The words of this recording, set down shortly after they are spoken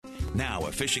Now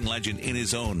a fishing legend in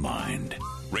his own mind,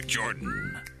 Rick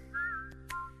Jordan.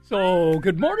 So,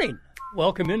 good morning.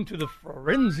 Welcome into the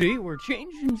frenzy. We're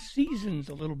changing seasons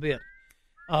a little bit.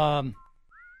 Road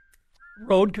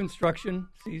construction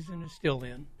season is still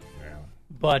in. Yeah.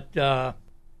 But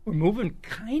we're moving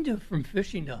kind of from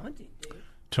fishing to hunting, Dave.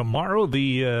 Tomorrow,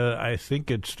 I think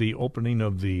it's the opening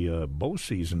of the bow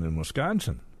season in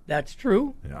Wisconsin. That's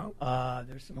true. Yeah.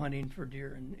 There's some hunting for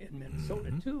deer in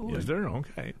Minnesota, too. Is there?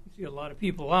 Okay. You see a lot of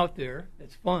people out there.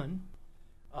 It's fun.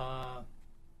 I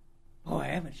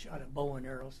haven't shot a bow and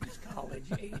arrow since college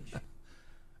age.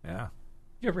 Yeah.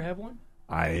 Did you ever have one?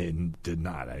 I did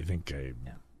not. I think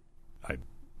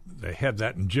they had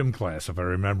that in gym class, if I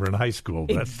remember, in high school.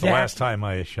 That's Exactly. the last time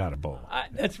I shot a bow.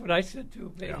 That's what I said,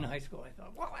 too, in high school. I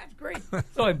thought, well, that's great.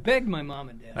 So I begged my mom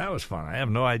and dad. That was fun. I have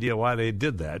no idea why they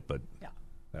did that, but Yeah.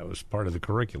 that was part of the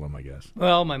curriculum, I guess.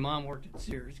 Well, my mom worked at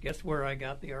Sears. Guess where I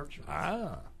got the archery?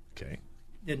 Okay.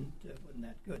 Wasn't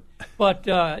that good. But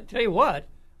tell you what,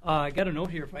 I got a note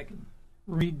here if I can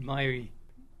read my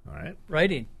All right.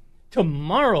 writing.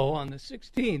 Tomorrow on the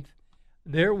 16th,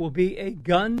 there will be a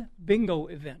gun bingo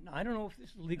event. Now, I don't know if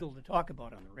this is legal to talk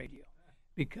about on the radio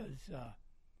because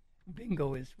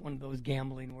bingo is one of those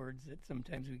gambling words that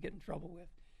sometimes we get in trouble with.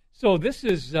 So this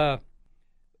is trying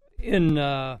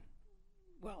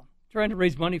to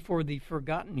raise money for the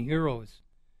Forgotten Heroes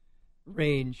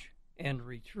Range and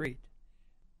Retreat.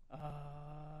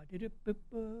 I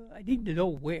need to know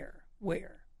where.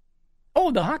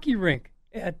 Oh, the hockey rink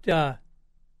at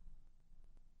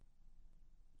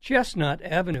Chestnut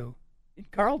Avenue in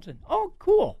Carlton. Oh,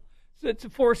 cool. So it's a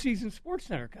Four Seasons Sports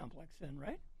Center complex then,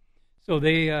 right? So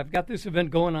they have got this event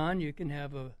going on. You can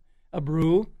have a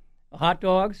brew, hot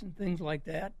dogs, and things like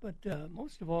that. But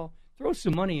most of all, throw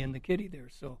some money in the kitty there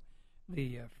so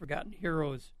the Forgotten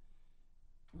Heroes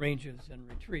Ranges and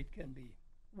Retreat can be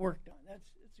worked on.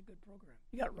 It's a good program.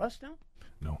 You got Russ down?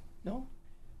 No. No?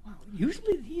 Wow.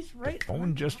 Usually he's right. The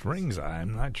phone just rings.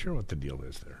 I'm not sure what the deal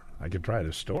is there. I could try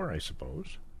the store, I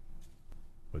suppose.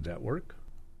 Would that work?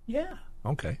 Yeah.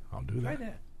 Okay, I'll do that. Try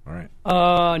that. All right.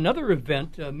 Another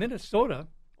event, Minnesota,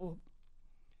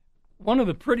 one of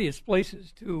the prettiest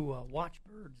places to watch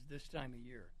birds this time of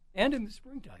year and in the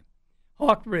springtime,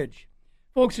 Hawk Ridge.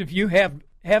 Folks, if you haven't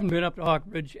been up to Hawk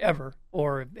Ridge ever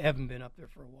or haven't been up there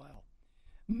for a while,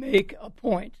 make a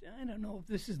point. I don't know if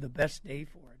this is the best day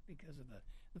for it because of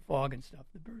the fog and stuff.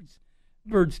 The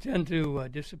birds tend to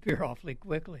disappear awfully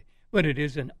quickly, but it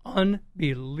is an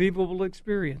unbelievable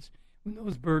experience when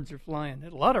those birds are flying.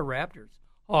 There's a lot of raptors,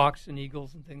 hawks and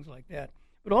eagles and things like that,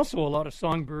 but also a lot of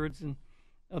songbirds and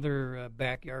other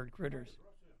backyard critters.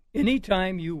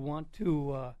 Anytime you want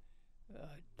to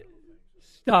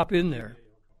stop in there,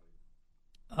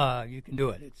 you can do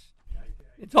it.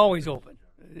 It's always open.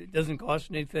 It doesn't cost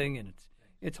anything, and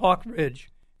it's Hawk Ridge.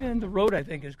 And the road, I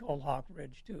think, is called Hawk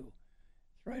Ridge, too.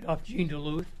 It's right off Jean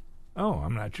Duluth. Oh,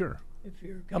 I'm not sure. If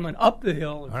you're coming up the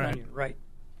hill, it's All right. on your right.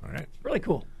 All right. It's really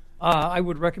cool. I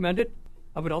would recommend it.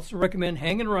 I would also recommend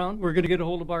hanging around. We're going to get a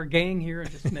hold of our gang here in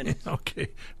just a minute. Okay.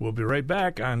 We'll be right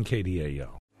back on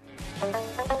KDAO.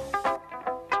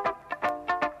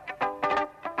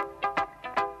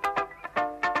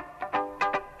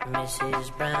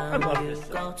 Mrs. Brown, I love you've this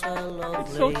got a lovely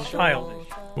It's so childish.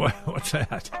 What's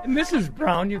that? Mrs.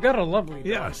 Brown, you got a lovely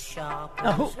Yes. shop.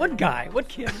 Now, what guy, what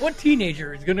kid, what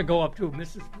teenager is going to go up to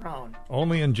Mrs. Brown?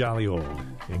 Only in jolly old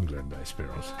England, I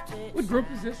suppose. What group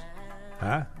is this?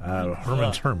 Huh?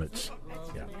 Herman's Hermits.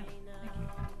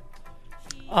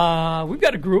 Yeah. We've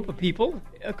got a group of people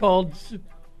called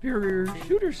Superior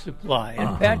Shooter Supply,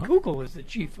 and Pat Kukul is the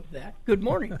chief of that. Good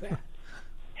morning, Pat.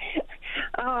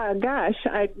 Oh, gosh,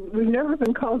 we've never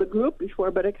been called a group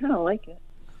before, but I kind of like it.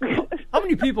 How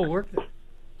many people work there?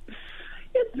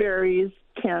 It varies,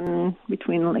 10,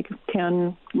 between like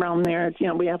 10 around there. You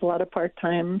know, we have a lot of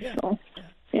part-time, so,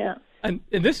 yeah. And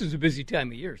this is a busy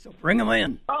time of year, so bring them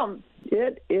in.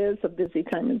 It is a busy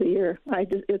time of the year.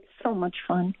 It's so much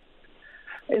fun.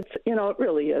 It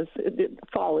really is.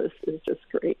 Fall is just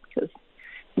great because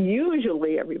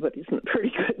usually everybody's in a pretty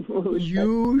good mood.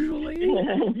 Usually,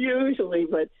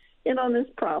 but there's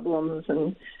problems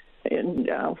and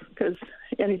because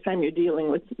anytime you're dealing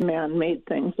with man-made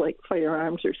things like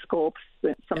firearms or scopes,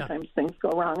 sometimes things go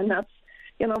wrong, and that's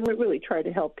we really try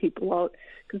to help people out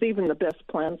because even the best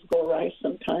plans go awry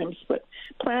sometimes. But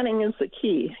planning is the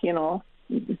key.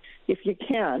 If you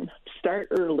can start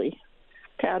early,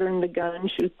 pattern the gun,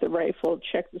 shoot the rifle,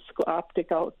 check the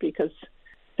optic out because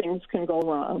things can go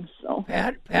wrong. So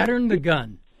pattern the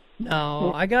gun.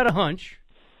 Now, I got a hunch,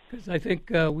 because I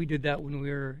think we did that when we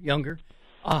were younger.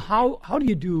 How do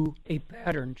you do a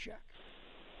pattern check?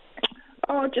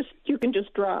 Oh, you can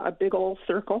just draw a big old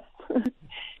circle,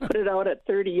 put it out at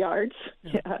 30 yards.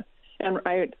 Yeah. And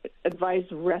I advise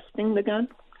resting the gun,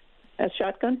 a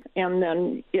shotgun, and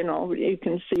then, you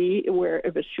can see where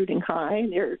if it's shooting high,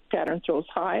 your pattern throws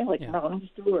high, like mountains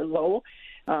do, or low.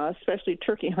 Especially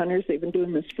turkey hunters, they've been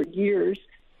doing this for years.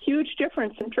 Huge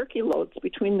difference in turkey loads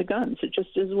between the guns. It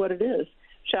just is what it is.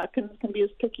 Shotguns can be as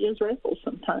picky as rifles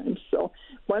sometimes. So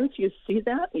once you see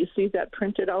that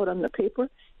printed out on the paper,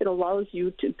 it allows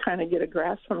you to kind of get a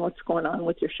grasp on what's going on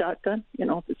with your shotgun.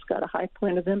 If it's got a high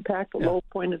point of impact, a low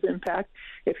point of impact,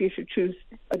 if you should choose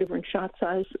a different shot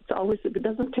size. It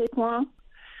doesn't take long.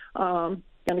 And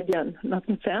again,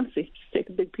 nothing fancy. Just take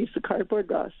a big piece of cardboard,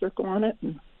 draw a circle on it,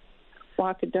 and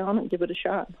walk it down and give it a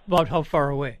shot. About how far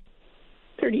away?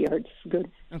 30 yards is good.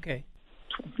 Okay.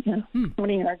 Yeah,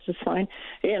 20 yards is fine.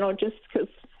 Just because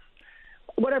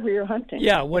whatever you're hunting.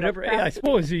 Yeah, whatever. I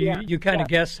suppose you kind of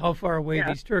guess how far away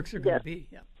these Turks are going to be.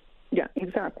 Yeah,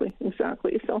 exactly.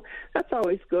 So that's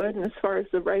always good. And as far as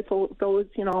the rifle goes,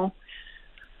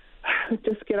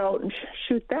 just get out and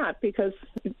shoot that, because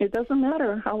it doesn't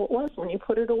matter how it was when you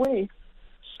put it away.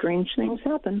 Strange things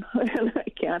happen, and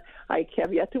I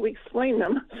have yet to explain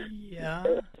them. Yeah,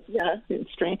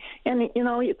 it's strange, and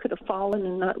you could have fallen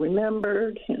and not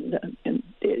remembered, and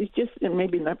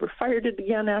maybe never fired it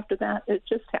again after that. It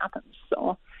just happens.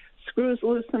 So screws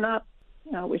loosen up.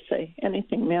 I always say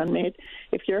anything man-made.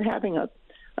 If you're having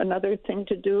another thing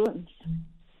to do, and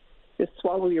just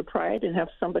swallow your pride and have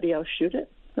somebody else shoot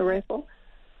it, the rifle.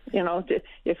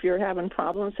 If you're having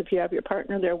problems, if you have your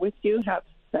partner there with you, have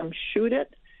them shoot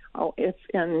it.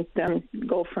 And then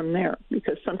go from there,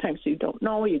 because sometimes you don't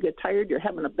know, you get tired, you're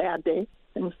having a bad day,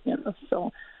 things,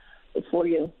 so before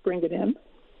you bring it in.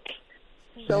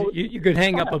 So you could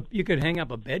hang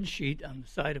up a bed sheet on the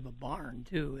side of a barn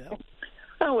too.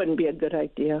 That wouldn't be a good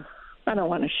idea. I don't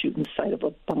want to shoot inside of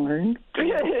a barn.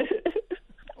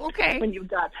 Okay. When you've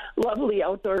got lovely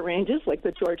outdoor ranges like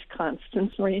the George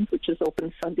Constance range, which is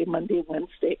open Sunday, Monday,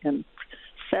 Wednesday, and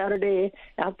Saturday.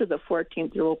 After the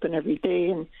 14th, they're open every day,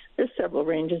 and there's several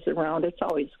ranges around. It's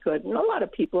always good. And a lot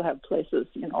of people have places,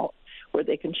 where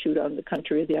they can shoot out in the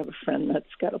country. They have a friend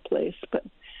that's got a place. But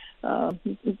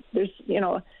there's,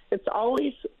 it's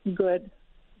always good,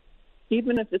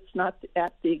 even if it's not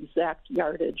at the exact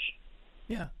yardage.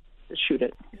 Yeah. To shoot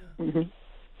it. Yeah. Mm-hmm.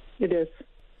 It is.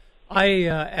 I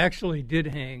actually did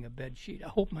hang a bed sheet. I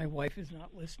hope my wife is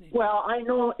not listening. Well, I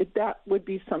know that would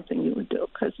be something you would do,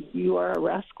 because you are a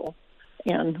rascal.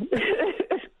 And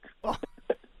well,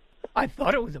 I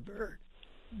thought it was a bird,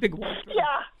 big white bird.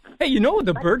 Yeah. Hey,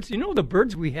 the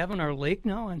birds we have in our lake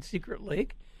now on Secret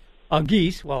Lake?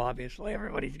 Geese. Well, obviously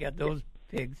everybody's got those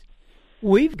pigs.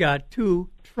 We've got 2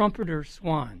 trumpeter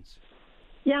swans.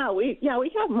 Yeah, we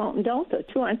have Mountain Delta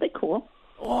too. Aren't they cool?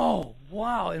 Oh,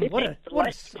 wow. And what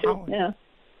a sound. Yeah.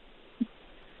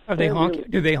 Are they honking?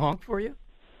 Do they honk for you?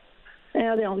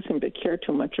 Yeah, they don't seem to care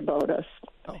too much about us.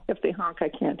 Oh. If they honk, I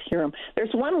can't hear them. There's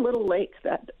one little lake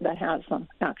that has them,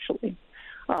 actually,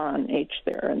 on H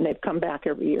there, and they've come back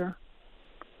every year.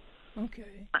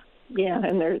 Okay. Yeah,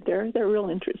 and they're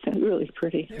real interesting, really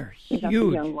pretty. They're huge. The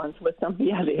young ones with them.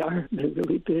 Yeah, they are. They're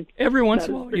really big. Every once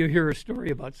in a while, you hear a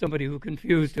story about somebody who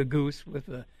confused a goose with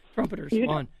a trumpeter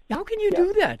swan. How can you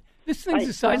do that? This thing's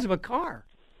the size of a car.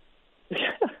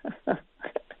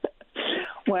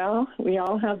 Well, we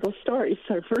all have those stories.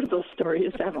 I've heard those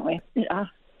stories, haven't we? Yeah,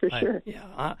 for sure.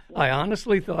 I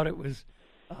honestly thought it was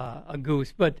a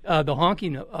goose, but the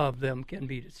honking of them can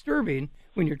be disturbing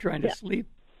when you're trying to sleep.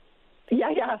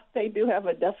 Yeah, they do have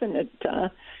a definite,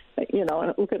 and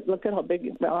look at how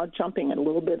big, jumping a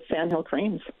little bit, sandhill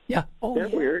cranes. Yeah. They're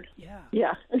weird.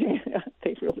 Yeah,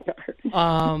 they really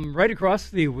are. Right across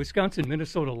the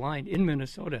Wisconsin-Minnesota line in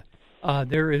Minnesota,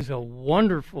 there is a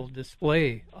wonderful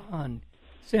display on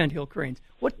sandhill cranes.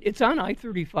 It's on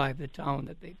I-35, the town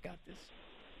that they've got this.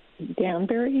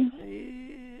 Danbury?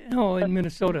 No, in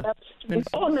Minnesota. Oh,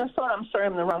 Minnesota. I'm sorry,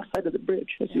 I'm on the wrong side of the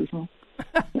bridge, as usual.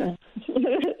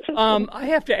 I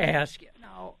have to ask you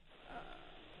now.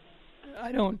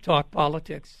 I don't talk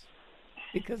politics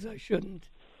because I shouldn't,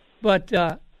 but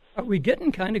are we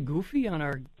getting kind of goofy on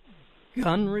our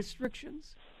gun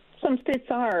restrictions? Some states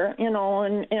are, and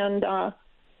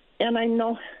I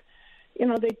know,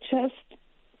 they just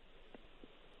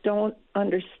don't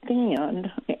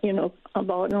understand,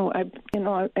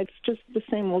 it's just the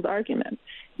same old argument.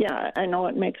 Yeah, I know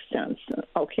it makes sense.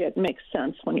 Okay, it makes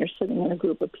sense when you're sitting in a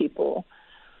group of people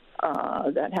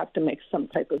that have to make some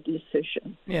type of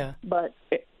decision. Yeah. But,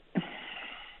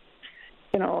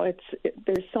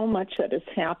 there's so much that has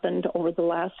happened over the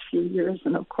last few years,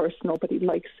 and of course nobody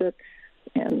likes it.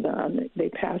 they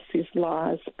pass these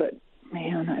laws, but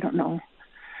man, I don't know.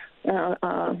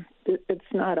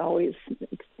 It's not always.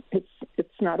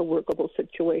 It's not a workable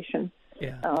situation.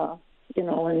 Yeah.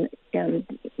 And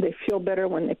they feel better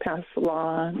when they pass the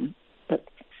law, but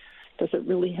does it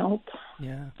really help?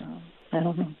 Yeah. I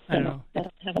don't know. I don't know. I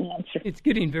don't have an answer. It's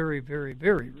getting very, very,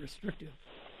 very restrictive.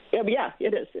 Yeah,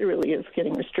 it is. It really is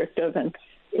getting restrictive, and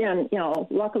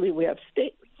luckily we have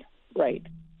states, right?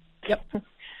 Yep.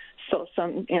 So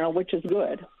which is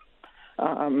good,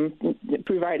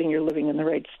 providing you're living in the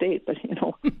right state. But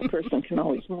a person can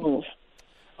always move.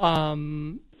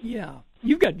 Yeah,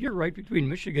 you're right between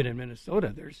Michigan and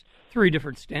Minnesota. There's 3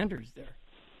 different standards there.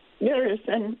 There is,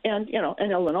 and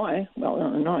Illinois. Well,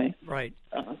 Illinois. Right.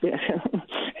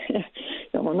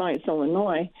 Illinois is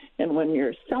Illinois, and when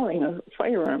you're selling a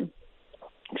firearm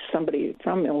to somebody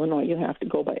from Illinois, you have to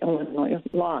go by Illinois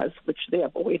laws, which they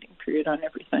have a waiting period on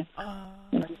everything.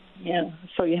 Yeah,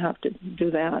 so you have to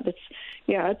do that. It's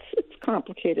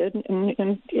complicated, and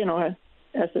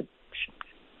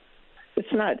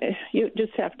it's not. You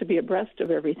just have to be abreast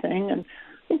of everything, and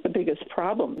I think the biggest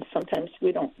problem is sometimes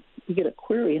we get a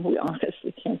query and we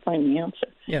honestly can't find the answer.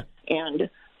 Yeah. And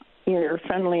you're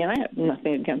friendly, and I have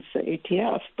nothing against the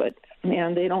ATF, but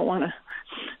man, they don't want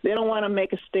to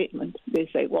make a statement. They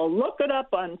say, "Well, look it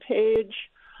up on page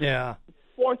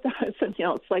 4,000."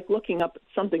 It's like looking up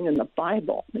something in the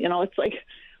Bible. It's like,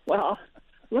 well,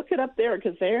 look it up there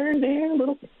because they're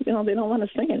little. They don't want to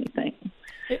say anything,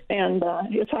 and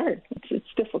it's hard.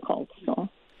 It's difficult. So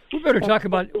we better talk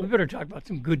about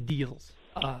some good deals.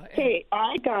 Hey,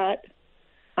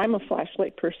 I'm a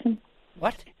flashlight person.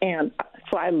 What? And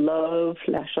so I love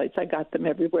flashlights. I got them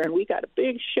everywhere, and we got a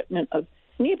big shipment of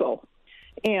Nebo.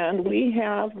 And we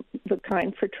have the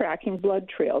kind for tracking blood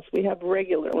trails. We have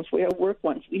regular ones. We have work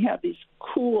ones. We have these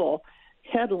cool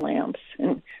headlamps,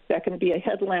 and that can be a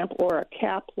headlamp or a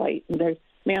cap light. And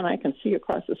I can see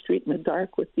across the street in the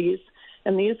dark with these.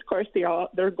 And these, of course,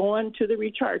 they're going to the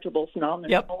rechargeables now. And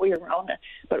there's no way around it.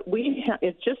 But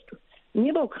it's just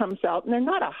Nebo comes out, and they're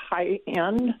not a high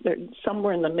end. They're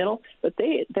somewhere in the middle, but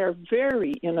they're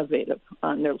very innovative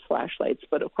on their flashlights.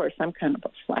 But of course, I'm kind of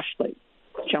a flashlight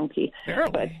junkie. Barely.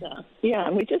 But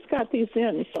and we just got these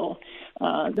in, so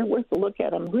they're worth a look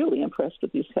at. I'm really impressed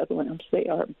with these headlamps. They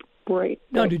are bright.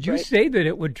 Now, did you say that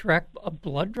it would track a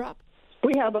blood drop?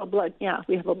 We have a blood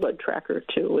tracker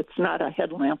too. It's not a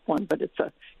headlamp one, but it's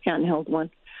a handheld one.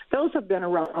 Those have been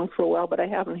around for a while, but I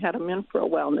haven't had them in for a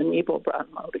while. And the Nebo brought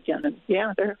them out again, and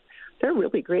they're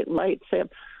really great lights. They have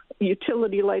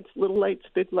utility lights, little lights,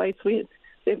 big lights.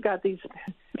 They've got these.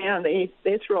 Man, they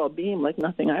throw a beam like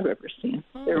nothing I've ever seen.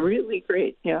 Oh. They're really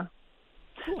great. Yeah.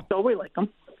 Cool. So we like them.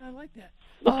 I like that.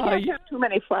 You can't have too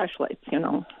many flashlights,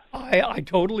 I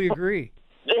totally agree.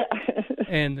 Yeah.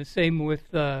 And the same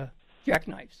with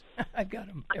jackknives. I've got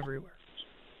them everywhere.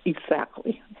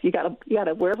 Exactly. You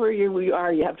gotta wherever you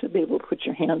are, you have to be able to put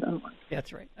your hand on one.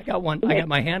 That's right. I got one. I got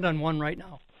my hand on one right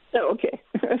now. Oh, okay.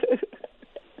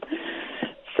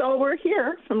 So we're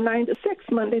here from 9 to 6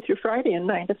 Monday through Friday, and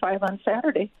 9 to 5 on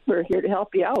Saturday. We're here to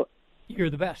help you out. You're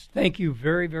the best. Thank you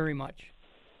very, very much.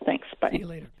 Thanks. Bye. See you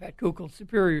later. Pat Kukul,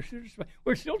 Superior.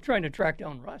 We're still trying to track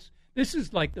down Russ. This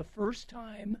is like the first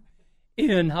time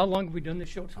in how long have we done this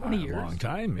show? 20 years. A long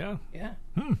time, yeah.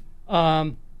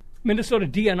 Yeah. Minnesota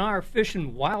DNR Fish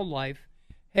and Wildlife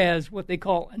has what they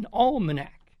call an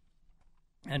almanac.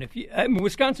 And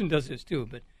Wisconsin does this too,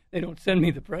 but they don't send me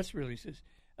the press releases.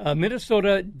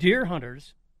 Minnesota deer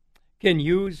hunters can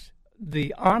use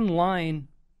the online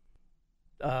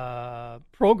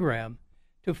program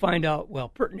to find out,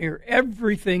 pretty near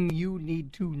everything you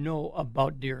need to know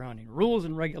about deer hunting, rules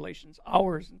and regulations,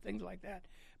 hours and things like that.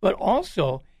 But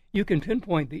also, you can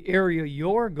pinpoint the area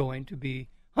you're going to be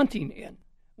hunting in,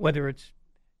 whether it's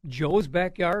Joe's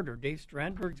backyard or Dave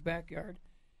Strandberg's backyard.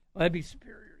 Well, that'd be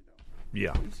Superior, though.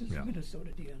 Yeah. This is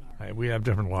Minnesota DNR. We have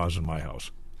different laws in my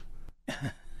house.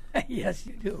 Yes,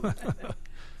 you do.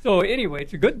 So anyway,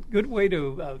 it's a good way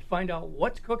to find out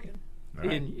what's cooking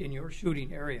in your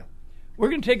shooting area. We're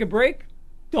going to take a break.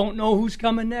 Don't know who's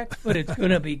coming next, but it's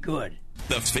going to be good.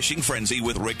 The Fishing Frenzy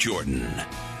with Rick Jordan.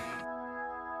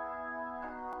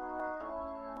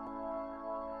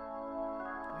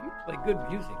 You play good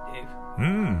music, Dave.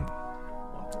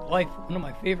 Walk of Life, one of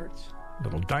my favorites.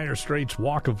 Little Dire Straits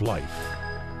Walk of Life.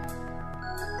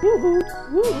 Woohoo!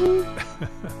 Woohoo!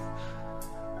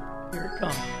 Here it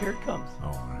comes. Here it comes.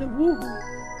 All right. The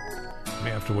woohoo. May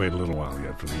have to wait a little while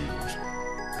yet for the yoo-hoos.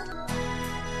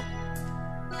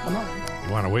 Come on.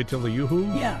 You want to wait till the yoo-hoo?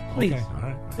 Yeah, please. Okay. All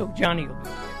right. So Johnny will be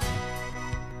okay.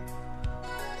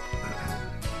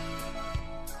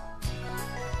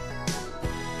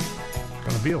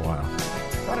 to be a while.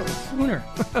 Thought it was sooner.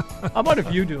 How about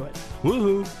if you do it?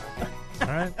 Woohoo! All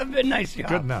right. That'd been nice job.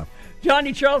 Good enough.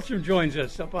 Johnny Charleston joins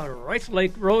us up on Rice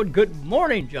Lake Road. Good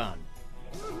morning, John.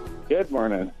 Good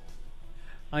morning.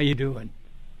 How you doing?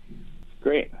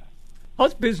 Great.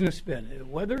 How's business been? The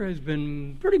weather has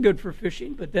been pretty good for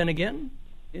fishing, but then again,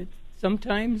 it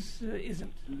sometimes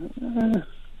isn't.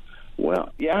 Well,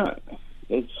 yeah,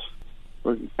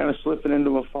 we're kind of slipping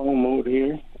into a fall mode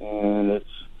here, and it's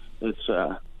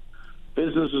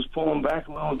business is pulling back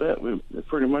a little bit. We're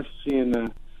pretty much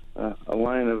seeing a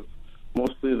line of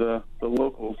mostly the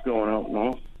locals going out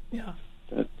now. Yeah.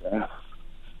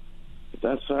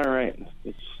 That's all right.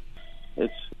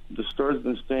 It's the store's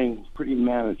been staying pretty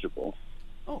manageable.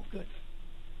 Oh, good.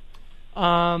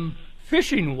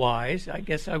 Fishing wise, I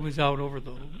guess I was out over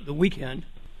the weekend,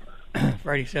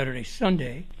 Friday, Saturday,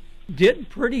 Sunday. Did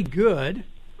pretty good.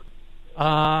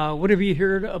 What have you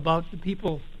heard about the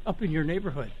people up in your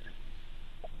neighborhood?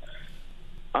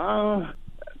 Sounds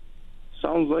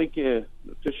like the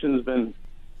fishing's been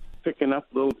picking up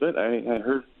a little bit. I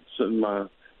heard some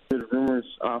good rumors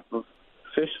off of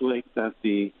Fish Lake that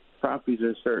the crappies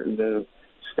are starting to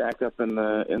stack up in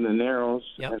the narrows.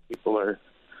 Yep. And people are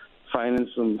finding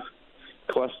some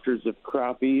clusters of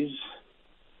crappies.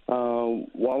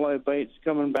 Walleye bites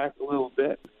coming back a little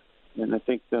bit, and I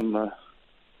think them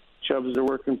chubs are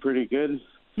working pretty good.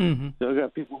 Mm-hmm. Still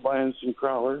got people buying some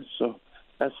crawlers, so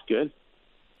that's good.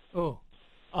 Oh,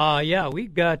 yeah, we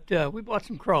bought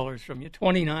some crawlers from you,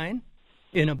 29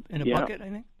 in a Yeah. bucket, I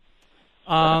think.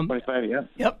 25, yeah.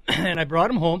 Yep, and I brought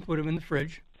them home, put them in the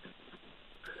fridge,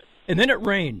 and then it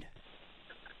rained.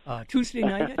 Tuesday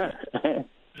night,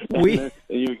 Your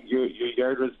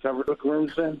yard was covered with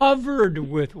worms then? covered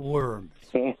with worms,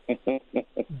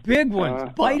 big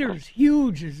ones, biters,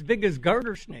 huge, as big as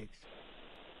garter snakes.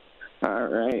 All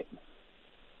right.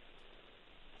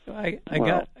 So I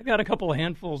Wow. got a couple of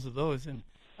handfuls of those, and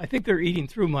I think they're eating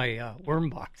through my worm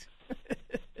box.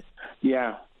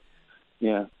 Yeah.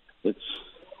 Yeah.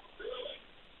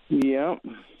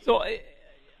 So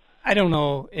I don't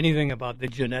know anything about the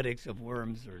genetics of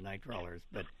worms or night crawlers,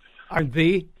 but are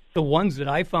they, the ones that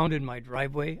I found in my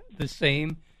driveway, the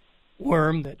same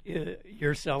worm that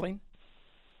you're selling?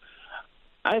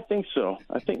 I think so.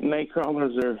 I think night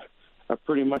crawlers are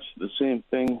pretty much the same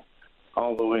thing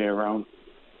all the way around.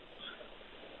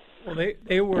 Well,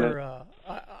 they were a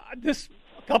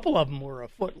couple of them were a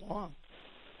foot long.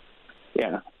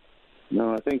 Yeah.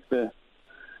 No, I think the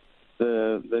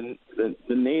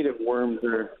native worms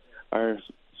are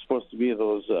supposed to be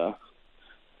those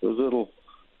little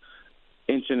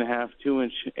 1.5,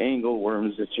 2-inch angle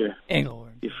worms that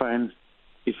Angleworms. you find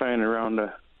around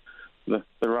the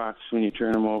rocks when you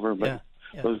turn them over. But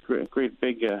Yeah. those great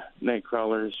big night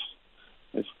crawlers,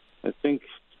 I think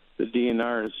the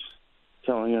DNR is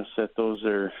telling us that those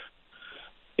are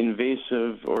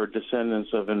invasive or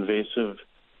descendants of invasive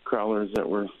crawlers that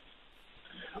were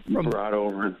brought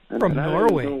over From And I don't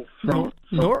Norway. know from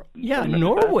Norway.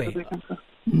 where they come from.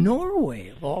 Norway,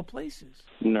 of all places.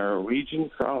 Norwegian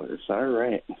crawlers. All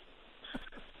right.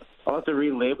 I'll have to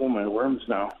relabel my worms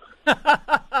now.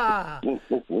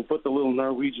 We'll put the little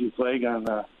Norwegian flag in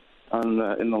the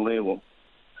label.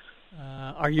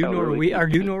 Are you Oh, really? Are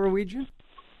you Norwegian?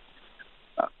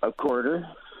 A quarter.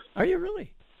 Are you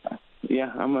really?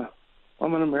 Yeah, I'm an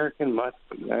American mutt.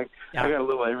 I got a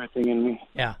little everything in me.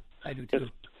 Yeah, I do too.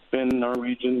 Been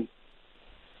Norwegian.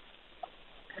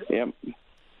 Yep.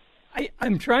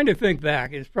 I'm trying to think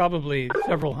back. It's probably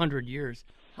several hundred years.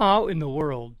 How in the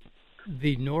world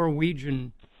the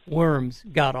Norwegian worms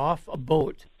got off a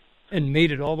boat and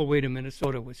made it all the way to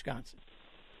Minnesota, Wisconsin?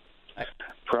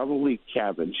 Probably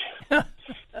cabbage.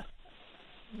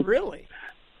 Really?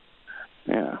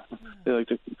 Yeah. They like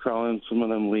to crawl in some of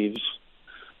them leaves.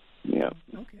 Yeah.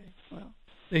 Okay. Well,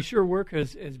 they sure work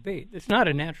as bait. It's not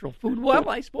a natural food. Well,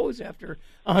 I suppose after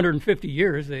 150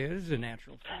 years, it is a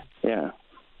natural food. Yeah.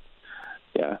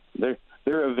 Yeah.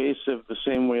 They're evasive the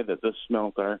same way that the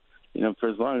smelt are. You know, for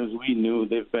as long as we knew,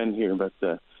 they've been here, but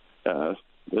the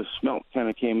smelt kind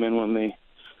of came in when they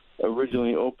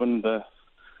originally opened the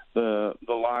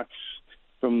locks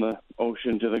from the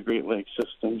ocean to the Great Lakes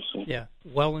system. So. Yeah,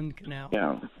 Welland Canal.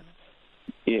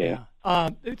 Yeah.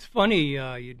 It's funny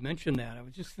you'd mentioned that. I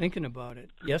was just thinking about it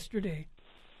yesterday.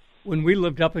 When we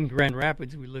lived up in Grand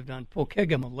Rapids, we lived on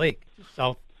Pokegama Lake, just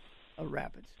south of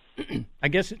Rapids. I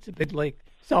guess it's a big lake,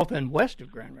 south and west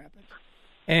of Grand Rapids.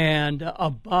 And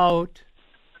about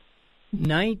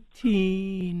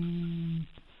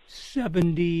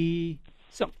 1970,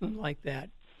 something like that,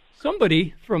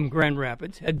 somebody from Grand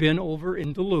Rapids had been over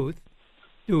in Duluth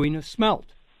doing a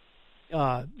smelt.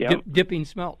 dipping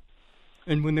smelt.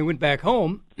 And when they went back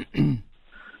home,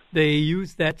 they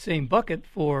used that same bucket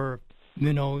for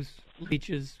minnows,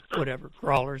 leeches, whatever,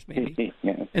 crawlers maybe,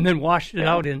 Yeah. and then washed it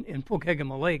out in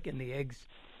Pokegama Lake, and the eggs,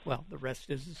 well, the rest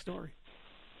is the story.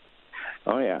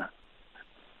 Oh yeah,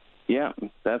 yeah.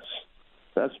 That's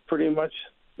pretty much,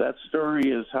 that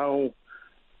story is how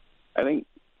I think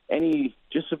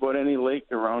just about any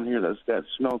lake around here that's got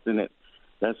smelt in it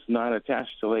that's not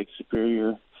attached to Lake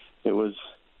Superior. It was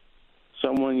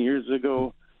someone years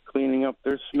ago cleaning up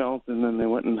their smelt, and then they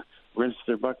went and rinsed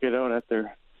their bucket out at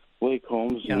their lake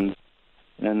homes. Yeah.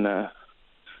 And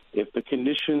if the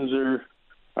conditions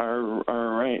are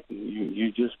right,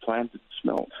 you just planted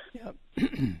smelt. Yep.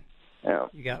 Yeah.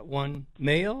 You got one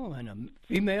male and a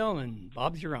female, and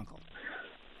Bob's your uncle.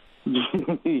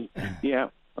 Yeah.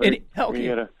 Okay. You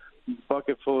got a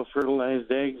bucket full of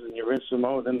fertilized eggs, and you rinse them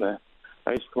out in the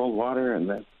ice cold water, and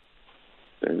then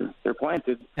they're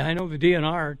planted. And I know the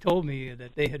DNR told me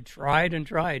that they had tried and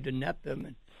tried to net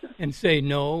them and say,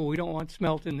 no, we don't want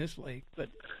smelt in this lake, but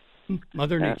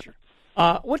Mother Nature.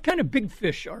 What kind of big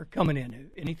fish are coming in?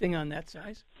 Anything on that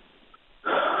size?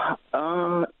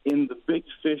 In the big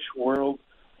fish world,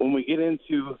 when we get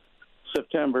into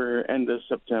September, end of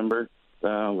September,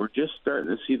 we're just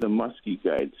starting to see the muskie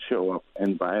guides show up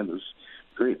and buy those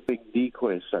great big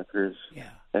decoy suckers. Yeah.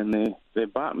 And they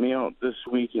bought me out this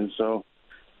week, and so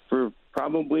for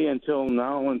probably until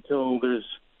there's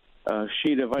a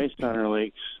sheet of ice on our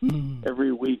lakes,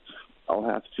 every week I'll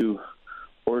have to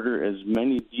order as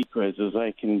many decoys as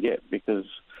I can get, because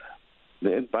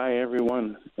they'd buy every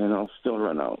one, and I'll still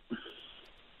run out.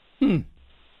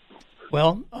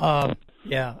 Well,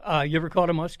 yeah. You ever caught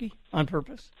a muskie on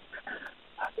purpose?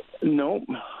 No.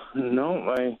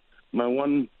 My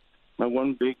one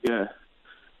big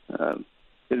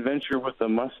adventure with the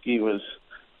muskie was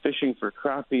fishing for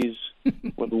crappies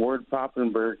with Ward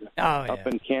Poppenberg up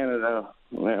in Canada.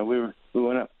 Yeah, we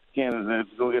went up to Canada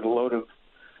to go get a load of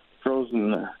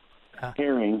frozen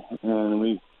herring, and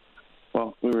we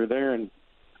were there, and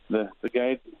the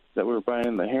guide that we were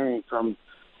buying the herring from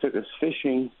took us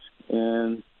fishing,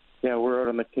 and we're out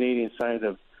on the Canadian side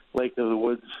of Lake of the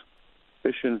Woods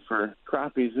fishing for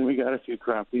crappies, and we got a few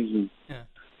crappies, and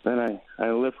then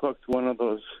I lift hooked one of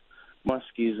those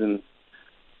muskies and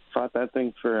fought that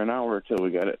thing for an hour till we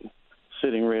got it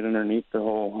sitting right underneath the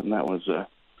hole, and that was it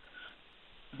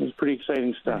was pretty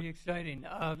exciting stuff. Pretty exciting.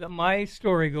 My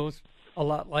story goes a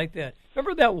lot like that.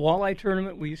 Remember that walleye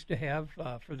tournament we used to have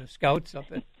for the scouts up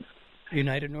at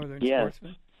United Northern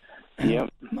Sportsmen?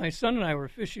 Yep. My son and I were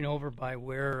fishing over by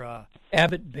where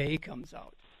Abbott Bay comes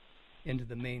out into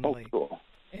the main lake. Cool.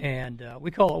 And we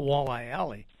call it Walleye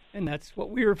Alley, and that's what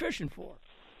we were fishing for.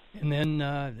 And then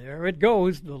there it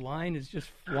goes. The line is just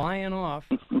flying off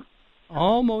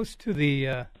almost to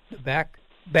the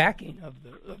backing of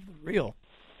the reel.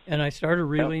 And I started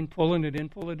reeling, pulling it in,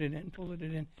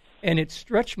 and it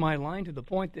stretched my line to the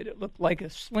point that it looked like a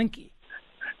slinky.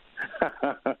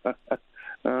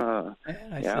 And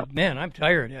I said, man, I'm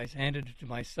tired. I handed it to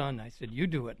my son. I said, you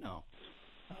do it now.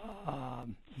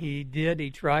 He did. He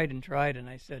tried, and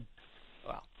I said,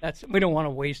 well, we don't want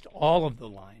to waste all of the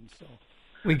line. So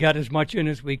we got as much in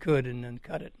as we could and then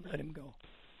cut it and let him go.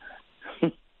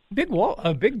 Big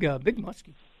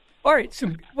muskie. All right,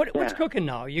 so what's cooking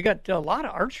now? You got a lot of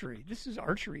archery. This is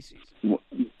archery season.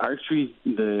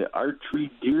 The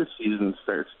archery deer season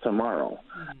starts tomorrow,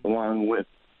 along with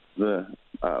the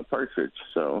partridge.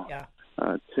 So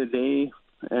today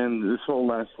and this whole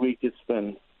last week, it's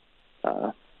been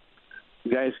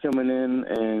guys coming in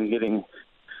and getting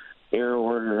air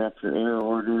order after air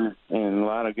order, and a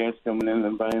lot of guys coming in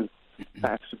and buying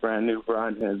packs of brand new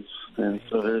broadheads. And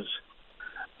so there's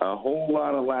a whole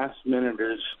lot of last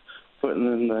minuters putting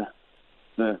in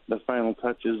the final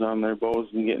touches on their bows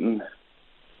and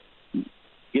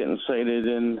getting sighted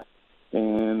in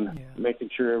and making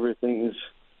sure everything is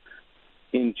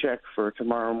in check for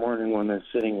tomorrow morning when they're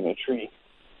sitting in a tree.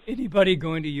 Anybody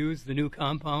going to use the new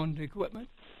compound equipment?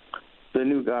 The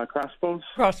new crossbows?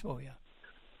 Crossbow, yeah.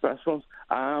 Crossbows.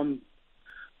 I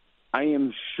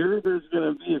am sure there's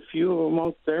going to be a few of them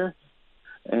out there,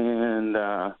 and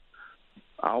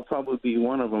I'll probably be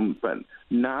one of them, but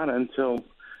not until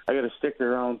I got to stick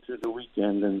around through the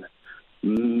weekend, and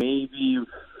maybe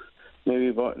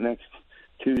about next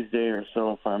Tuesday or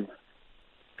so, if I'm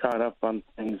caught up on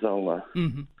things, I'll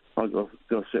go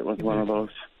sit with one of those.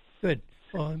 Good.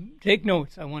 Well, take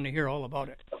notes. I want to hear all about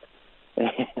it.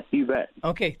 You bet.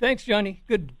 Okay. Thanks, Johnny.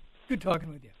 Good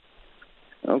talking with you.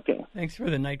 Okay. Thanks for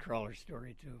the nightcrawler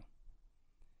story, too.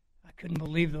 I couldn't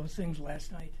believe those things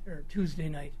last night, or Tuesday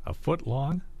night. A foot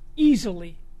long?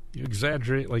 Easily. You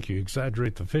exaggerate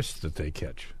the fish that they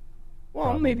catch. Well,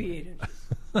 Probably. maybe 8 inches.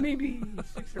 Maybe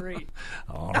 6 or 8.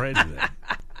 All right, then.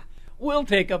 We'll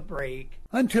take a break.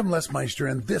 I'm Tim Lesmeister,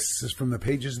 and this is from the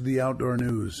pages of the Outdoor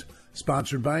News,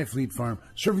 sponsored by Fleet Farm,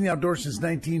 serving the outdoors since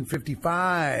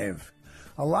 1955.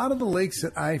 A lot of the lakes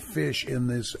that I fish in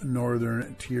this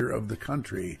northern tier of the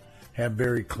country have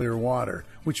very clear water,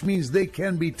 which means they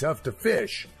can be tough to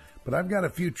fish. But I've got a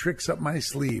few tricks up my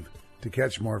sleeve to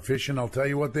catch more fish, and I'll tell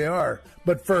you what they are.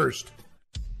 But first,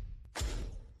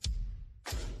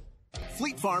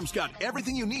 Fleet Farm's got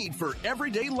everything you need for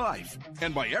everyday life.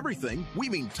 And by everything, we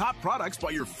mean top products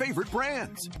by your favorite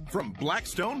brands. From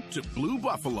Blackstone to Blue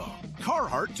Buffalo,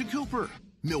 Carhartt to Cooper,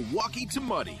 Milwaukee to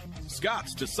Muddy,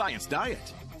 Scott's to Science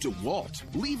Diet, DeWalt,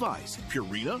 Levi's,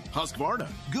 Purina, Husqvarna,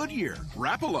 Goodyear,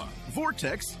 Rapala,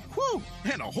 Vortex,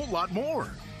 and a whole lot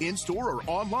more. In-store or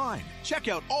online, check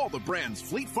out all the brands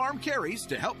Fleet Farm carries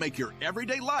to help make your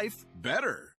everyday life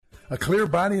better. a clear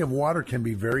body of water can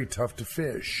be very tough to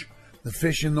fish. The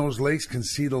fish in those lakes can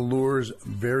see the lures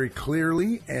very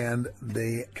clearly, and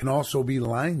they can also be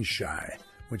line shy,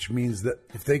 which means that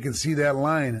if they can see that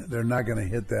line, they're not going to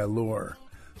hit that lure.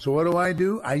 So what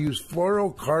do? I use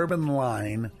fluorocarbon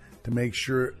line to make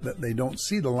sure that they don't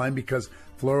see the line, because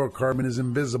fluorocarbon is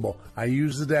invisible. I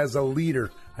use it as a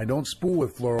leader. I don't spool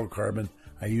with fluorocarbon.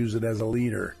 I use it as a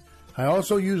leader. I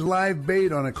also use live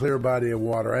bait on a clear body of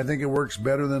water. I think it works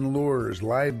better than lures.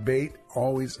 Live bait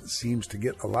always seems to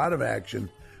get a lot of action,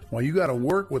 while you got to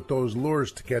work with those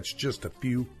lures to catch just a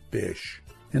few fish.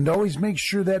 And always make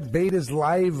sure that bait is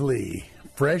lively.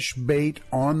 Fresh bait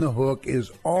on the hook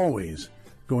is always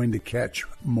going to catch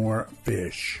more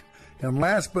fish. And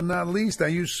last but not least, I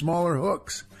use smaller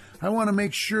hooks. I want to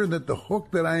make sure that the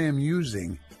hook that I am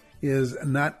using is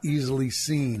not easily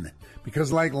seen,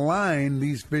 because like line,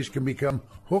 these fish can become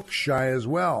hook shy as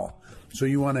well. So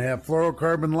you want to have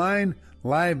fluorocarbon line,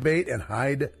 live bait, and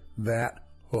hide that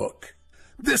hook.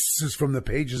 This is from the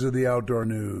pages of the Outdoor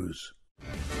News.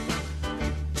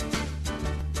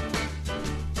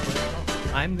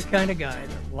 I'm the kind of guy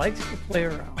that likes to play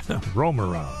around. Roam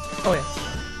around. Oh,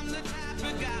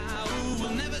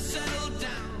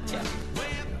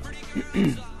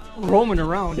 yeah. Roaming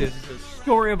around is the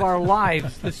story of our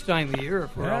lives this time of year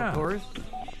if we're outdoors,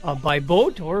 by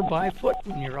boat or by foot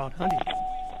when you're out hunting.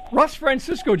 Russ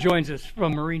Francisco joins us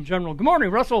from Marine General. Good morning,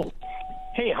 Russell.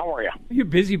 Hey, how are you? You're a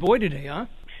busy boy today, huh?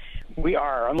 We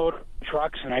are unloading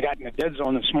trucks, and I got in the dead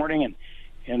zone this morning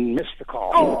and missed the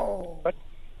call. Oh. But,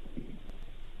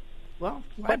 well,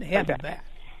 glad to have you back.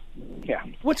 Yeah.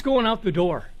 What's going out the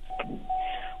door?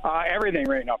 Everything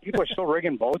right now. People are still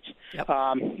rigging boats. Yep.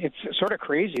 It's sort of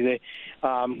crazy.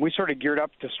 We sort of geared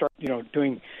up to start,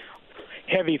 doing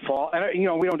heavy fall. And,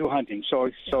 we don't do hunting. So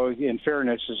in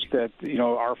fairness, is that,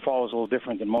 our fall is a little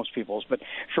different than most people's. But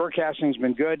short casting's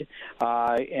been good.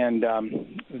 And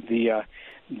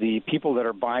the people that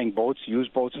are buying boats,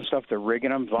 used boats and stuff, they're rigging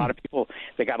them. A lot of people,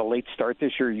 they got a late start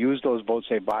this year, used those boats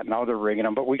they bought. Now they're rigging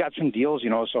them. But we got some deals,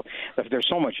 so if there's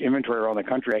so much inventory around the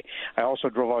country. I also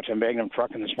drove out to Magnum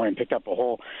Trucking this morning, picked up a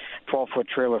whole 12-foot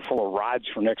trailer full of rods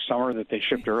for next summer that they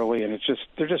shipped early. And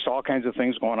there's just all kinds of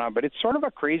things going on. But it's sort of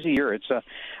a crazy year. It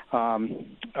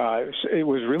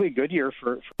was a really good year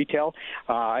for retail.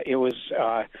 It was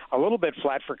a little bit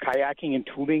flat for kayaking and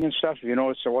tubing and stuff. You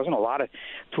notice there wasn't a lot of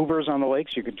tubers on the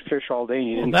lakes. You could fish all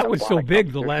day. Well, that was so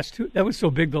big the last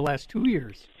 2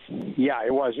 years. Yeah,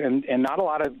 it was, and not a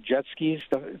lot of jet skis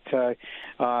to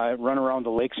run around the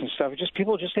lakes and stuff.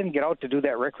 People just didn't get out to do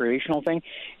that recreational thing,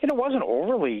 and it wasn't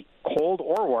overly cold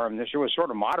or warm. This year was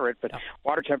sort of moderate, but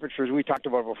water temperatures we talked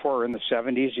about before were in the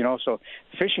 70s. So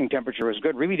fishing temperature was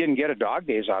good. Really didn't get a dog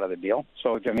days out of the deal.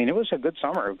 So it was a good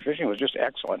summer. Fishing was just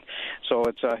excellent. So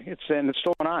it's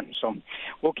still going on. So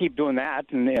we'll keep doing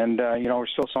that, and we're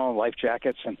still selling life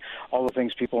jackets and all the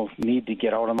things people need to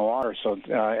get out on the water. So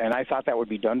and I thought that would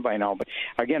be done by now, but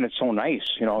again, it's so nice.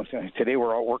 Today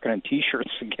we're out working in t-shirts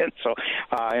again. So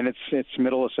and it's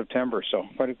middle of September. So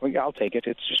but I'll take it.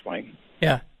 It's just fine.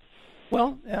 Yeah.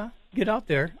 Well, yeah, get out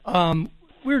there.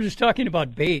 We were just talking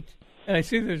about bait, and I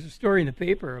see there's a story in the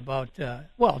paper about,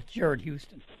 Jared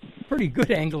Houston, pretty good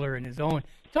angler in his own,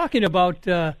 talking about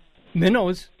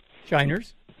minnows,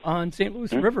 shiners, on St.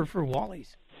 Louis River for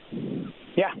wallies.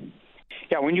 Yeah.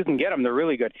 Yeah, when you can get them, they're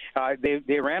really good.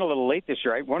 They ran a little late this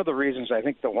year. One of the reasons I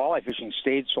think the walleye fishing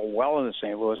stayed so well in the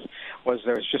St. Louis was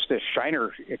there was just this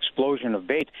shiner explosion of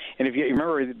bait. And if you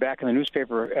remember back in the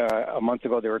newspaper a month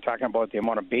ago, they were talking about the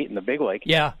amount of bait in the Big Lake.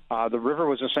 Yeah. The river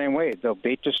was the same way. The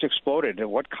bait just exploded. And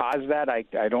what caused that, I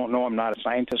don't know. I'm not a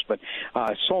scientist, but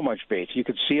so much bait. You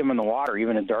could see them in the water,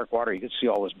 even in dark water. You could see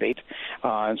all this bait.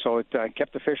 And so it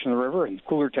kept the fish in the river and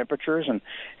cooler temperatures.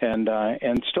 And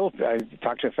still, I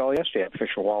talked to a fellow yesterday at fish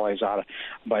for walleyes out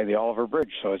by the Oliver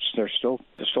Bridge. So they're still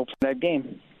playing that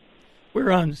game.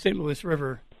 We're on the St. Louis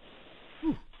River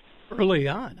early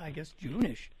on, I guess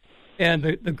June-ish. And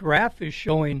the graph is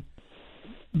showing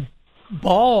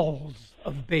balls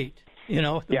of bait. You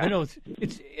know, the minnows,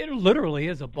 it literally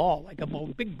is a ball, like a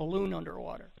big balloon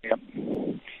underwater. Yep.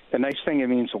 The nice thing, it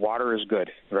means the water is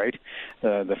good, right?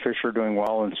 The fish are doing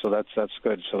well, and so that's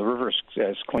good. So the river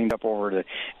has cleaned up over the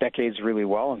decades really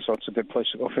well, and so it's a good place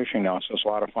to go fishing now. So it's a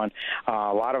lot of fun.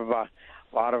 A lot of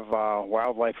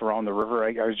wildlife around the river.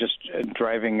 I was just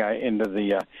driving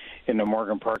into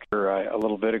Morgan Park here, a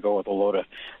little bit ago with a load of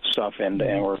stuff, and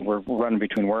we're running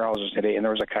between warehouses today, and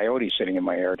there was a coyote sitting in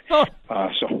my yard. Oh.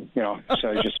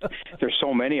 So just there's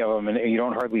so many of them, and you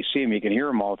don't hardly see them. You can hear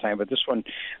them all the time, but this one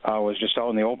was just out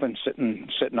in the open,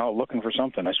 sitting out looking for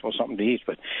something. I suppose something to eat.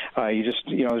 But there's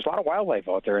a lot of wildlife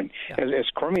out there, and as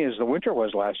crummy as the winter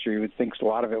was last year, you would think a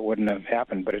lot of it wouldn't have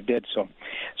happened, but it did. So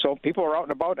people are out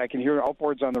and about. I can hear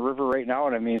outboards on the river right now,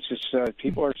 and I mean, it's just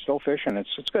people are still fishing.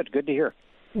 It's good to hear.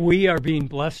 We are being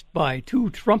blessed by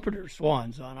 2 trumpeter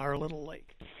swans on our little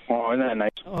lake. Oh, isn't that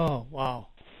nice? Oh, wow.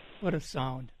 What a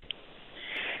sound.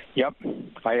 Yep.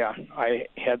 I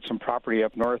had some property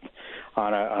up north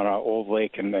on an old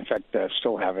lake, and in fact,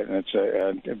 still have it. And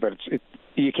it's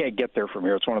you can't get there from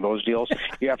here. It's one of those deals.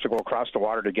 You have to go across the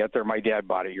water to get there. My dad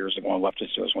bought it years ago and left it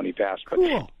to us when he passed.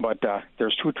 But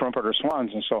there's 2 trumpeter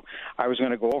swans, and so I was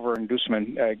going to go over and do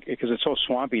some, because it's so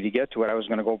swampy to get to it, I was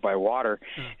going to go by water,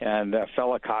 and a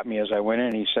fella caught me as I went in,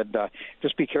 and he said,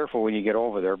 just be careful when you get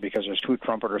over there because there's 2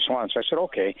 trumpeter swans. So I said,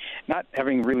 okay. Not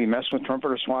having really messed with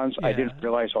trumpeter swans, I didn't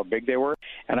realize how big they were,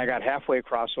 and I got halfway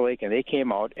across the lake, and they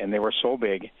came out, and they were so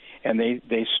big, and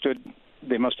they stood.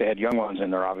 They must have had young ones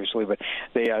in there, obviously, but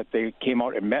they came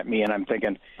out and met me, and I'm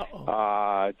thinking,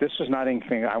 this is not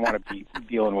anything I want to be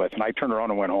dealing with. And I turned around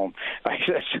and went home. I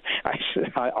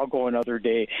said, I'll go another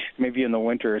day, maybe in the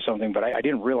winter or something, but I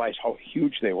didn't realize how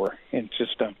huge they were. And it's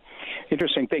just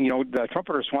interesting thing. The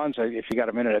trumpeter swans, if you got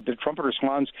a minute, the trumpeter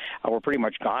swans were pretty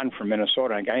much gone from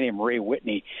Minnesota. A guy named Ray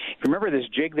Whitney. Remember this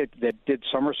jig that did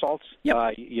somersaults?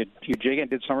 Yep. You jig and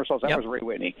did somersaults? That was Ray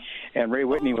Whitney. And Ray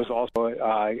Whitney was also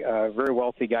a very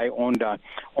wealthy guy, owned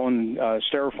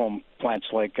styrofoam plants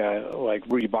like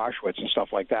Rudy Boschwitz and stuff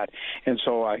like that. And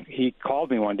so he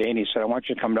called me one day and he said, I want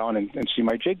you to come down and see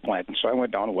my jig plant. And so I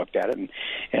went down and looked at it,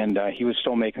 and he was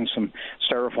still making some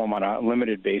styrofoam on a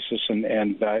limited basis,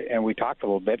 and we talked a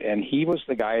little bit, and he was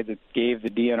the guy that gave the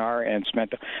DNR and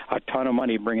spent a ton of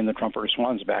money bringing the trumpeter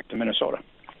swans back to Minnesota.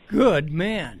 Good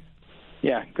man.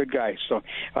 Yeah, good guy. So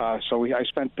I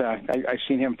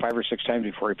seen him 5 or 6 times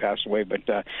before he passed away, but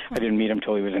I didn't meet him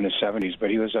till he was in his 70s.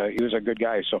 But he was a good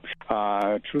guy. So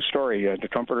true story. The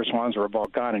trumpeter swans were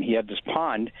about gone, and he had this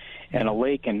pond and a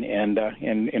lake, and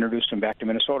introduced him back to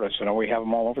Minnesota. So now we have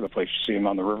them all over the place. You see him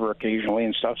on the river occasionally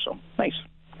and stuff. So nice.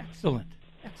 Excellent.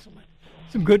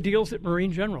 Some good deals at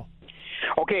Marine General.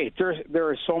 Okay,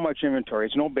 there is so much inventory.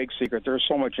 It's no big secret. There's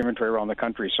so much inventory around the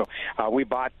country. So we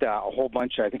bought a whole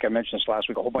bunch, I think I mentioned this last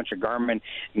week, a whole bunch of Garmin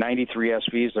 93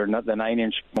 SVs. They're not the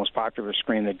 9-inch most popular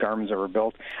screen that Garmin's ever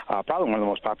built. Probably one of the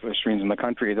most popular screens in the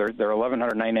country. They're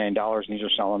 $1,199, and these are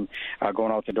selling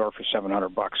going out the door for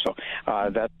 $700. So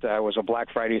that was a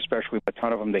Black Friday special. We bought a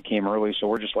ton of them. They came early, so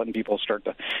we're just letting people start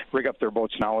to rig up their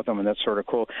boats now with them, and that's sort of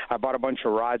cool. I bought a bunch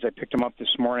of rods. I picked them up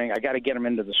this morning. I got to get them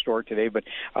into the store today, but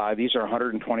these are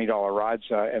 $120 rods,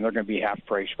 and they're going to be half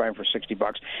price. Buy them for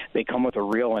 $60. They come with a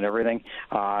reel and everything.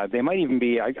 They might even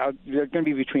be. They're going to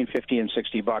be between $50 and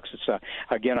 $60. It's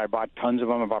again, I bought tons of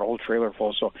them. I bought a whole trailer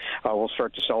full, so we'll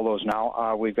start to sell those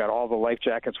now. We've got all the life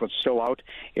jackets. What's still out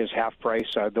is half price.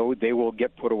 Though they will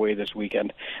get put away this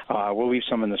weekend. We'll leave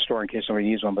some in the store in case somebody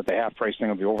needs one, but the half price thing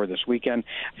will be over this weekend.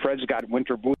 Fred's got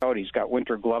winter boots out. He's got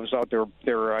winter gloves out.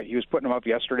 He was putting them up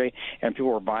yesterday, and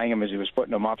people were buying them as he was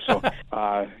putting them up. So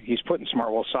he's putting some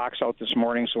Smartwell socks out this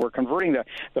morning. So we're converting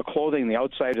the clothing, the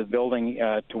outside of the building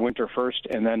to winter first,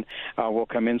 and then we'll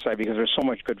come inside because there's so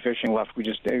much good fishing left. We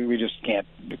just can't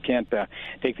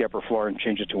take the upper floor and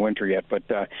change it to winter yet. But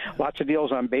lots of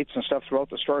deals on baits and stuff throughout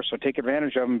the store, so take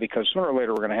advantage of them because sooner or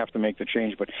later we're going to have to make the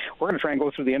change. But we're going to try and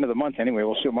go through the end of the month anyway.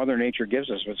 We'll see what Mother Nature gives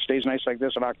us. If it stays nice like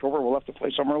this in October, we'll have to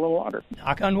play somewhere a little longer.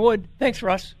 Knock on wood. Thanks,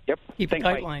 Russ. Yep. Keep a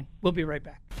tight line. We'll be right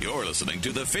back. You're listening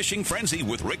to The Fishing Frenzy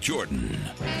with Rick Jordan.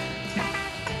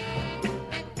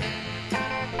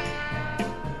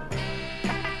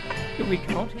 Do we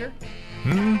count here?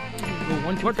 Go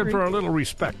 1, 2, Looking 3. for a little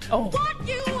respect. Oh.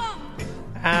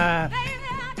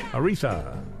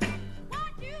 Aretha,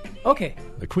 Okay.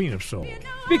 the Queen of Soul.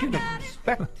 Speaking of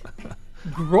respect,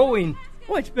 growing.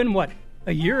 Well, it's been,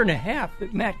 a year and a half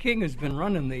that Matt King has been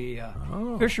running the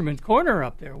Fisherman's Corner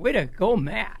up there. Way to go,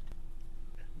 Matt.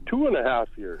 2.5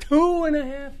 years.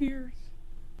 2.5 years.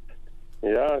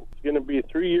 Yeah, it's going to be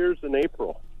 3 years in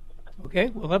April. Okay,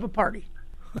 we'll have a party.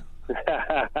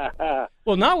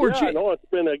 Well, now we're no, it's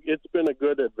been a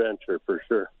good adventure for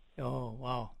sure. Oh,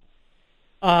 wow.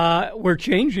 We're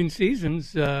changing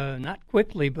seasons, not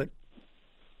quickly, but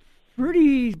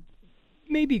pretty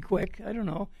maybe quick. I don't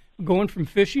know. Going from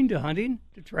fishing to hunting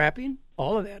to trapping,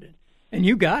 all of that. And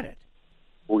you got it.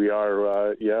 We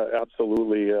are,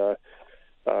 absolutely. A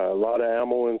lot of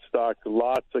ammo in stock,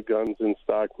 lots of guns in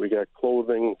stock. We got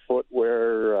clothing,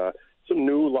 footwear, some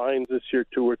new lines this year,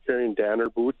 too. We're carrying Danner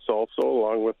boots also,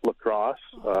 along with Lacrosse.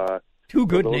 Two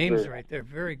good names right there.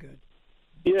 Very good.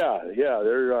 Yeah,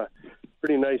 they're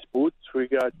pretty nice boots. We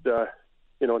got,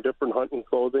 different hunting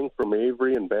clothing from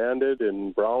Avery and Bandit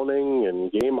and Browning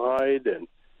and Game Hide. And,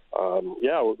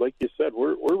 like you said,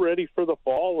 we're ready for the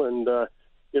fall. And,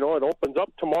 it opens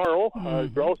up tomorrow,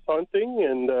 grouse hunting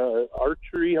and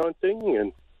archery hunting.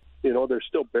 And, there's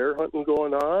still bear hunting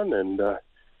going on. And,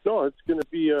 it's going to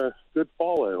be a good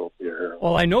fall, I hope you're.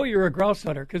 Well, I know you're a grouse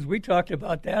hunter because we talked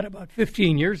about that about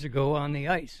 15 years ago on the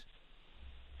ice.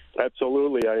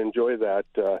 Absolutely. I enjoy that.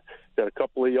 Got a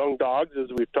couple of young dogs, as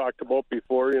we've talked about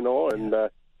before, and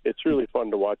it's really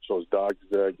fun to watch those dogs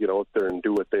get out there and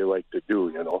do what they like to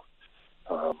do,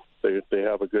 They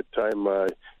have a good time.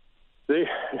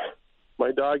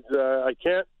 My dogs, I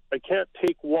can't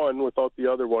take one without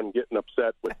the other one getting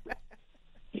upset with me.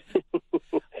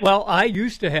 Well, I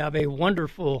used to have a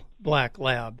wonderful black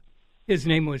lab. His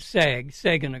name was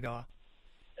Saginaw.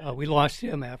 We lost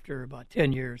him after about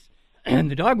 10 years.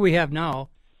 And the dog we have now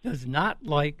does not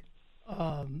like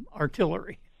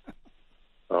artillery.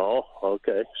 Oh,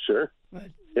 okay, sure.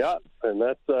 Yeah, and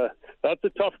that's a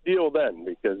tough deal then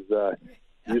because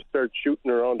you start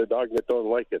shooting around a dog that don't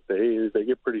like it, they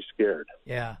get pretty scared.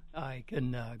 Yeah, I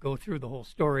can go through the whole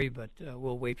story, but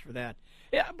we'll wait for that.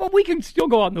 Yeah, but we can still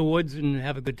go out in the woods and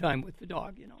have a good time with the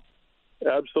dog,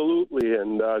 Absolutely,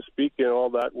 and speaking of all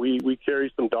that, we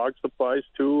carry some dog supplies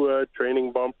too,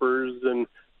 training bumpers and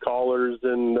collars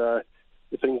and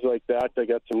things like that. I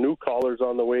got some new collars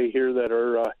on the way here that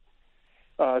are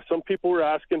some people were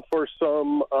asking for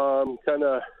some kind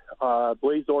of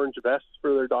blaze orange vests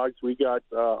for their dogs. We got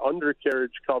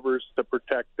undercarriage covers to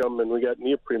protect them, and we got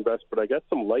neoprene vests, but I got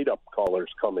some light up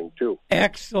collars coming too.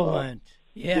 Excellent.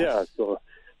 Yes. Yeah, so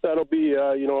that'll be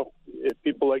if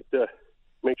people like to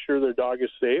make sure their dog is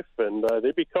safe and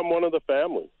they become one of the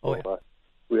family. So,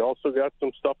 we also got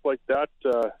some stuff like that,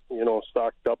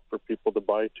 stocked up for people to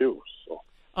buy too. So,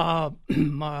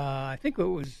 I think it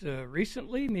was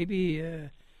recently, maybe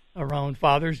around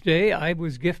Father's Day, I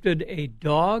was gifted a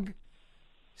dog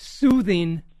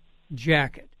soothing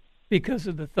jacket because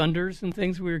of the thunders and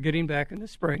things we were getting back in the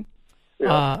spring.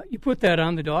 Yeah. You put that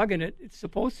on the dog, and it's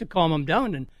supposed to calm him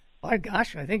down. And by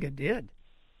gosh, I think it did.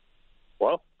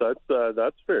 Well, that's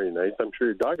very nice. I'm sure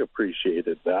your dog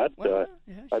appreciated that. Well,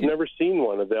 I've never seen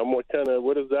one of them. What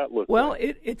does that look like? Well,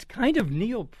 it's kind of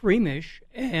neoprene-ish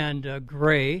and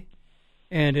gray,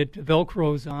 and it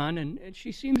Velcros on, and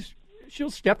she'll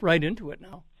step right into it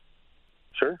now.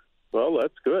 Sure. Well,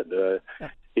 that's good.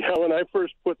 When I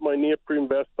first put my neoprene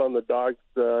vest on the dogs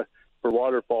for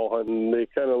waterfall hunting, they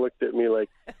kind of looked at me like,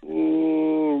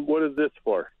 what is this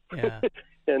for? Yeah.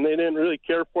 And they didn't really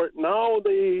care for it. Now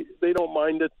they don't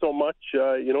mind it so much.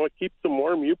 It keeps them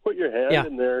warm. You put your hand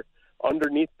in there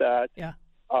underneath that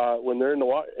when they're in the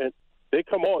water, and they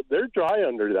come out. They're dry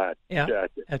under that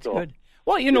jacket. That's good.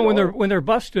 Well, when they're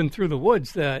busting through the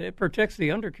woods, it protects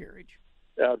the undercarriage.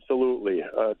 Absolutely.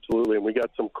 And we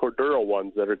got some Cordura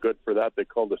ones that are good for that. They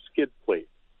call the skid plate.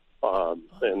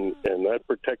 And that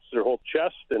protects their whole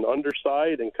chest and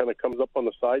underside and kind of comes up on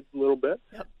the sides a little bit.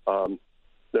 Yep.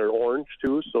 They're orange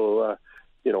too, so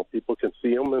people can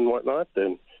see them and whatnot.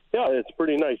 And Yeah, it's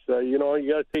pretty nice. You know,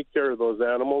 you got to take care of those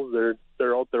animals.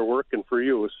 They're out there working for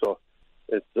you, so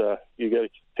it's you got to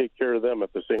take care of them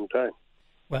at the same time.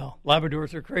 Well,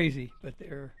 Labradors are crazy, but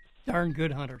they're darn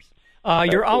good hunters.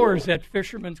 Your hours at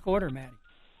Fisherman's Quarter, Matty?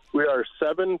 We are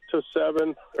 8 to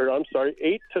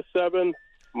 7,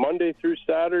 Monday through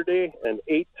Saturday, and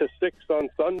 8 to 6 on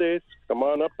Sundays. Come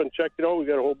on up and check it out. We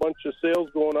got a whole bunch of sales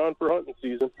going on for hunting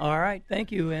season. All right,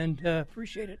 thank you, and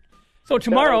appreciate it. So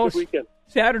tomorrow,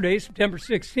 Saturday, September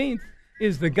 16th,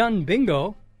 is the Gun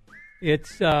Bingo.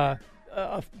 It's a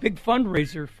big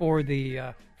fundraiser for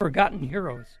the Forgotten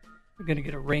Heroes. We're going to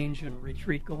get a range and a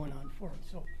retreat going on for it.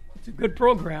 So it's a good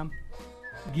program.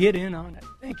 Get in on it.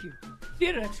 Thank you. See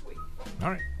you next week. All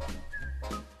right.